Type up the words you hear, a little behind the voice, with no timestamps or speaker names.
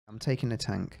I'm taking a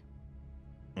tank.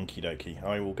 Okie dokie.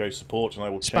 I will go support and I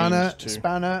will Spanner, change to...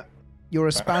 Spanner. You're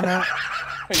a spanner.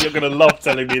 You're going to love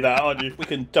telling me that, aren't you? We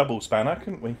can double spanner,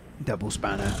 couldn't we? Double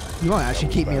spanner. You might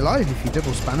actually keep me alive if you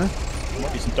double spanner. There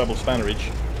might be some double spannerage.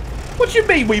 What do you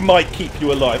mean we might keep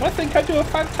you alive? I think I do a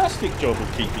fantastic job of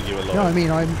keeping you alive. No, I mean,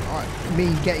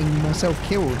 me getting myself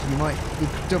killed. You might,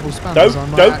 with double spanners, I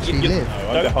might actually live. No,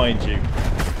 I'm behind you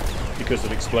because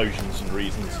of explosions and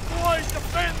reasons. Boys,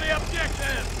 defend the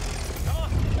objective!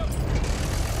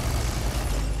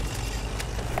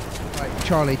 Right,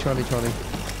 Charlie.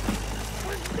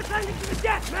 Defending to the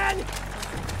death, man!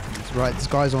 That's right, this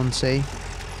guy's on C.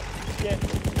 Yeah.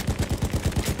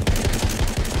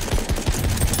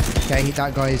 Okay,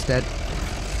 that guy is dead.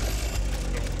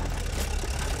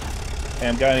 Okay,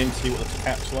 I'm going in to see what the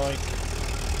tap's like.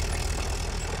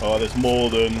 Oh, there's more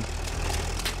than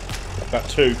about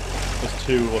two. There's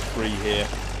 2 or 3 here.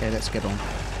 Okay, let's get on.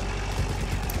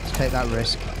 Let's take that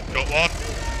risk. Got one.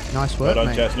 Nice work, Well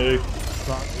done, mate. Jasnu.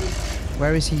 Right.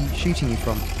 Where is he shooting you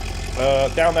from?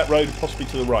 Down that road, possibly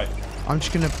to the right. I'm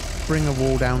just going to bring a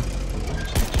wall down.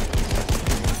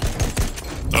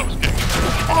 That was good.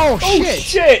 Oh, Oh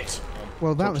shit!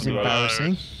 Well, that was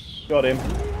embarrassing. Got him.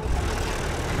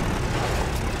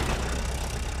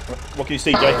 What can you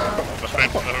see, Jay? The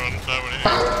fence that are on the tower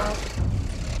here.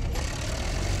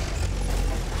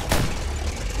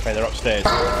 Okay, they're upstairs.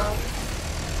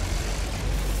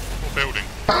 What building?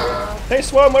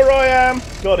 This one where I am!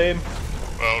 Got him.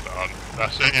 Well done.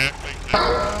 That's it, yeah.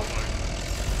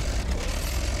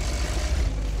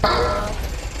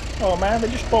 Oh man, they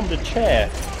just bombed a chair.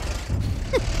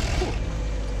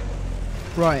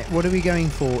 Right, what are we going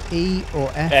for? E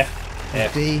or F? F. Or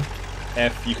F. D?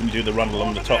 F, you can do the run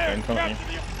along the top then, can't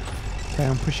you? Okay,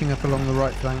 I'm pushing up along the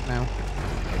right flank now.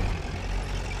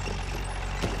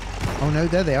 Oh no,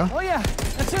 there they are. Oh yeah,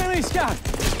 that's an enemy scout!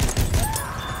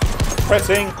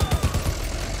 Pressing.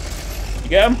 You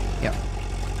get them? Yep.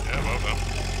 Yeah, well done.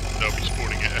 They'll be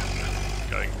spawning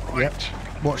it. Going right.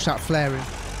 Yep. Watch that flaring.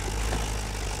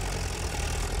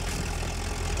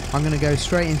 I'm going to go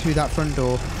straight in through that front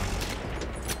door.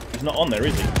 He's not on there,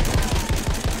 is he?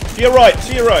 To your right,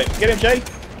 to your right. Get him, Jay.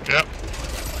 Yep.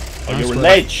 Oh, Nice you're a work.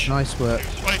 ledge. Nice work.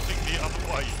 It's facing the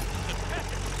other way.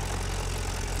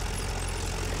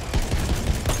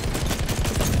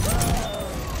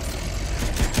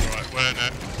 Right, where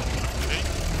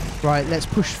now? Right, let's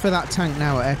push for that tank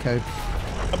now at Echo.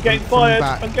 I'm getting From fired.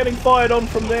 back. I'm getting fired on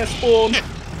from their spawn. Shit.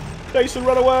 Jason,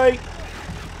 run away.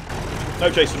 No,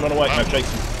 Jason, run away. No,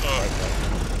 Jason.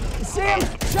 Sam!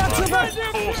 Shot trooper!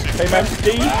 Hey, man,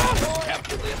 D.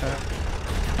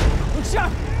 Good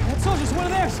shot! That soldier's one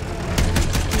of theirs!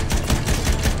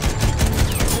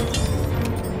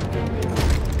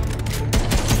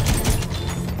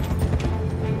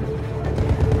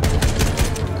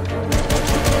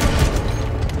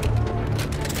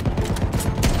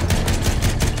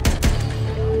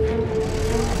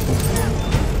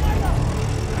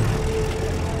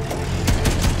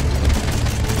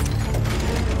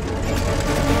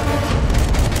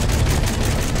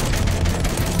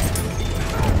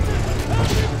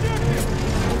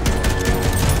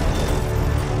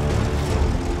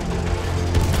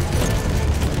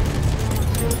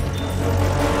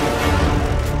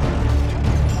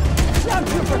 Shot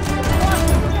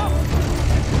trooper!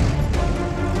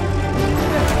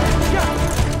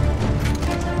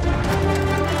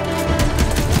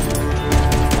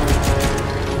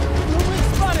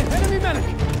 Movement spotted! Enemy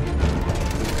medic!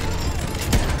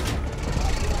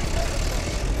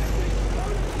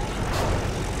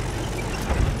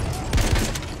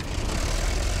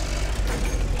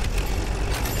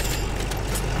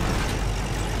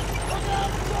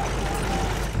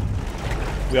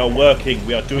 We are working.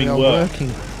 We are doing We are work. working.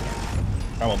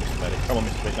 Come on, Mr. Medic. Come on,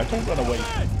 Mr. Medic. No, don't run away.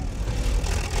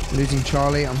 Losing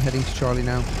Charlie. I'm heading to Charlie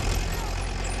now.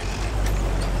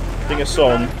 Sing a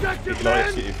song if you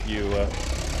like it, if you do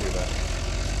that.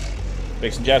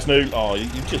 Jason Jasnu. Oh, you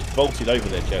just vaulted over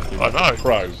there, Jasnu. I like know. a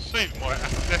pro. See my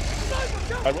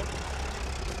athletic.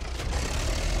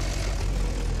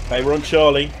 Hey, we're on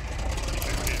Charlie.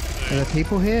 Are there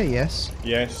people here? Yes.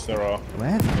 Yes, there are.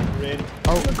 Where? Really?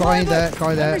 Oh, guy there,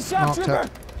 Enemy shot marked trooper! up.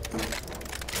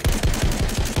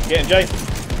 Get him, Jay.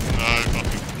 No,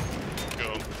 nothing. Go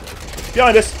on.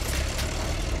 Behind us.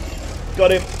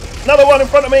 Got him. Another one in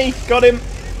front of me. Got him.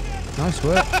 Nice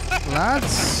work,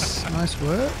 lads. Nice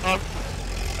work.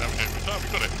 Haven't hit every time we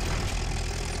got it.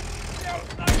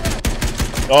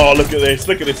 Oh, look at this.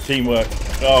 Look at this teamwork.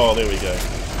 Oh, there we go.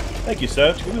 Thank you,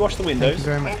 sir. Can we wash the windows? Thank you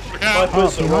very much.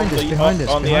 Snipers Oh, are on behind us, the- behind us,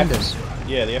 on the behind F. us.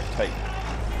 Yeah, the F tape.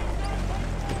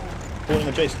 spawning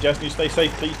on Jason. Jason, you stay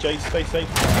safe, please. Jace, stay safe.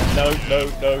 No.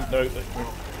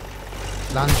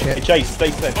 Land ship. Hey, Jace, stay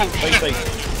safe. Oh, Stay shit. safe.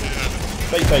 Yeah.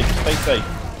 Stay safe. Stay safe.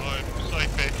 I'm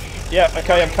safe-ish. Yeah,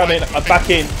 okay, I'm coming. I'm back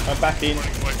in. I'm back in.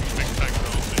 Running away from big tank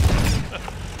army.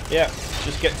 Yeah,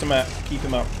 just get to Matt. Keep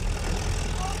him up.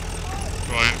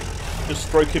 Right. Just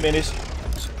stroke him in his...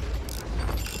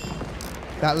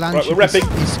 That land Right, ship we're is,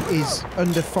 repping. is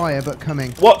under fire but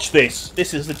coming. Watch this.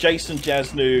 This is the Jason,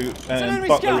 Jasnu, and enemy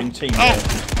Butlering scout. team. Oh!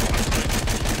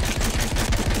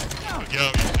 There.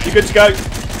 Yeah, You good to go?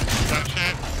 that's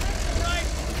it.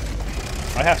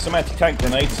 I have some anti-tank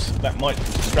grenades. That might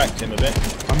distract him a bit.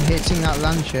 I'm hitting that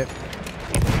land ship.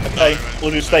 Okay,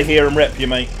 we'll just stay here and rep you,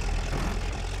 mate.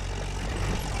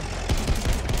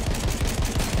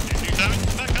 You do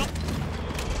damage back up?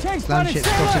 Tank Land spotted. ship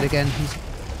Stay spotted alert. again. He's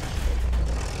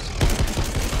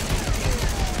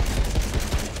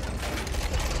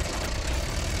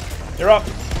You're up.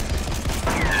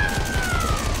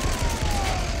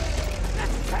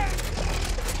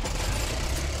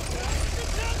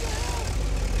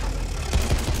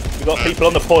 We've got people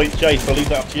on the point, Jace. I'll leave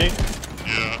that up to you.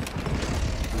 Yeah.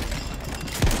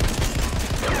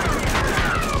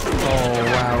 oh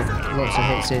wow, lots of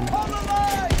hits in. Yeah,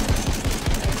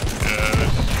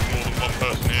 there's more than one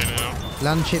person here now.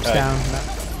 Land ship's Okay. down.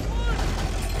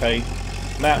 Okay.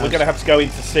 Matt, we're going to have to go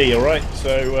into sea, alright?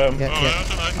 So, Yeah, Oh, I don't know.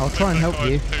 I'll try and help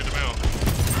Maybe you. those guys cleared them out.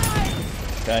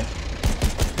 okay.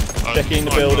 Oh, Checking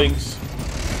the sniper. buildings.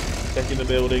 Checking the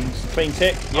buildings. Clean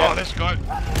tick. Oh, Yeah. this guy.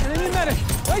 Enemy medic.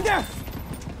 Right there.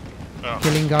 Oh.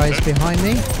 Killing guys behind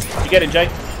me. You get him, Jay?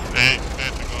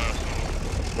 There's the guy I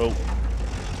saw. Cool.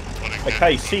 Running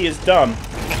Okay, sea is done.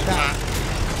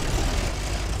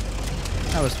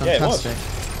 That was Yeah, it was.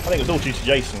 fantastic. I think it was all due to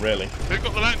Jason, really. Who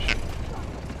got the land ship?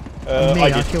 Me, I I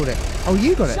did. killed it. Oh,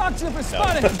 you got it. Shock trooper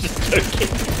spotted. I'm just joking.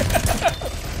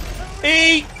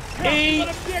 E! E!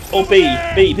 Or B.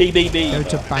 B, B, B, B. Go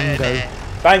to Bango.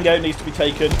 Bango needs to be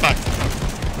taken. Yeah,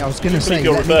 I was going to say,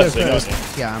 you're let me go reversing, aren't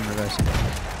first. Yeah, I'm reversing.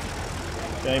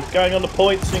 Okay, going on the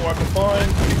point, seeing what I can find.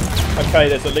 Okay,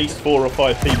 there's at least 4 or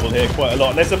 5 people here, quite a lot.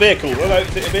 And there's a vehicle. Hello,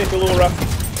 is it a vehicle or a...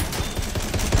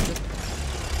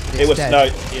 It's It was dead. no.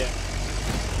 Yeah.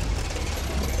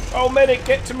 Oh, medic,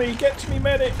 get to me, medic, get to me.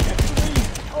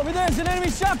 Over there's an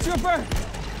enemy shock trooper.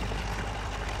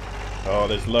 Oh,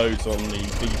 there's loads on the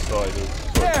B side of.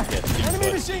 There. Yeah, D Enemy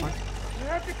side. machine. You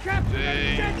have to capture D,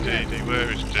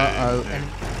 where is D? Uh-oh.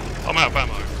 I'm out of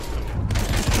ammo.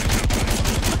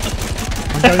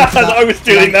 I'm going for I was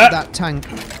doing that. That tank.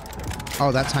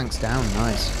 Oh, that tank's down.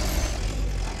 Nice.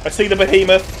 I see the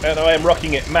behemoth and I am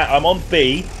rocking it. Matt, I'm on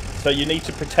B, so you need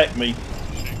to protect me.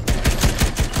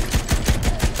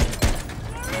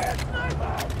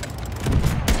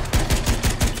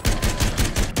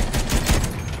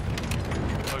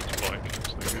 Motorbike.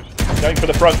 That's no good. Going for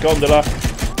the front gondola.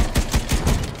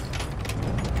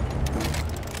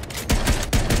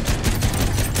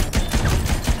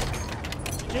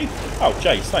 Gee. Oh,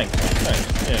 Jace, thanks. Thanks.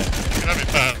 Yeah. You can have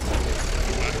it back.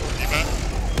 You back?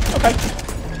 Okay.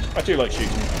 I do like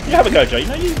shooting. You have a go, Jay.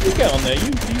 No, you get on there.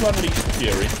 You unleash the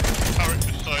fury. Turret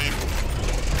to save.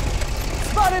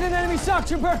 Spotted an enemy shock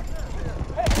trooper.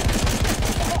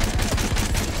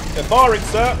 They're firing,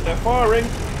 sir. They're firing.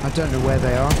 I don't know where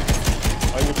they are.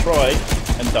 I will try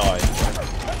and die.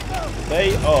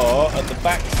 They are at the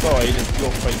back side of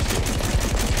your facing.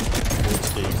 Towards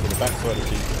Steve, so the back side of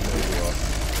Steve. There you are.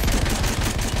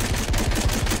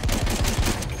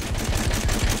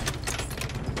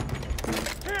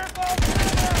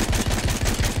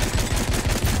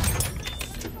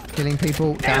 Killing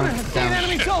people. Damn Down. it, I see an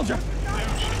enemy Down. soldier.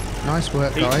 Nice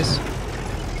work, guys.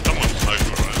 Someone's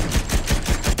over, right?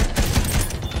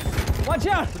 Watch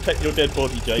out. Protect your dead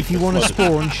body, Jay. If you want to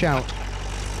spawn, shout.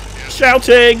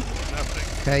 Shouting! Happening.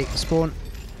 Okay, spawn.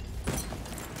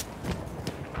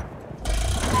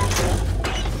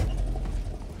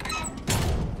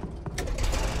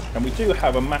 And we do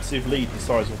have a massive lead the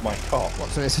size of my car.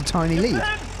 So it's a tiny lead.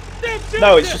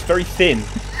 No, it's just very thin.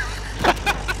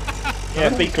 Yeah,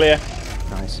 be clear.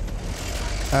 Nice.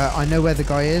 I know where the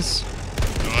guy is.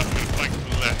 Alright, I'm going to flank to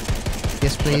the left.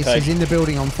 Yes, please. Okay. He's in the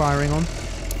building I'm firing on.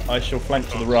 I shall flank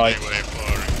to the Oh, right. see where you're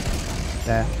firing.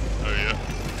 There. Oh, yeah.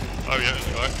 Oh, yeah, there's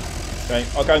a guy. Okay,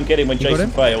 I'll go and get him when You got Jason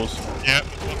him? fails. Yeah,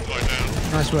 there's one guy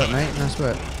down. Nice work, mate. Nice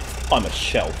work. I'm a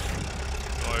shelf.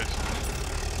 Guys.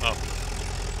 Up.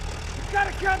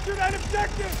 Gotta capture that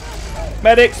objective.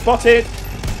 Medic spotted.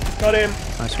 Got him.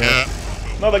 Nice work. Yeah.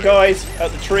 Another guy's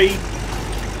at the tree.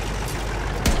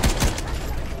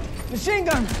 Machine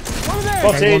gun. Over there.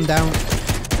 Spotted. Okay, one down.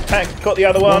 Tank. Got the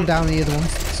other One one. down, the other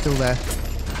one's still there.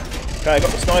 Okay, I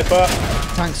got the sniper.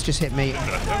 Tanks just hit me.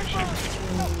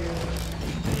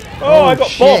 Oh, I got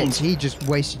shit, bombed. he just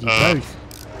wasted you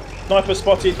both. Sniper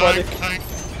spotted by the... Tank.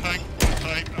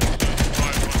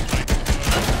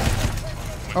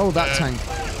 Oh, that tank.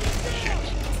 Shit.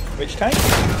 Which tank?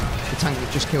 The tank that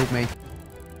just killed me.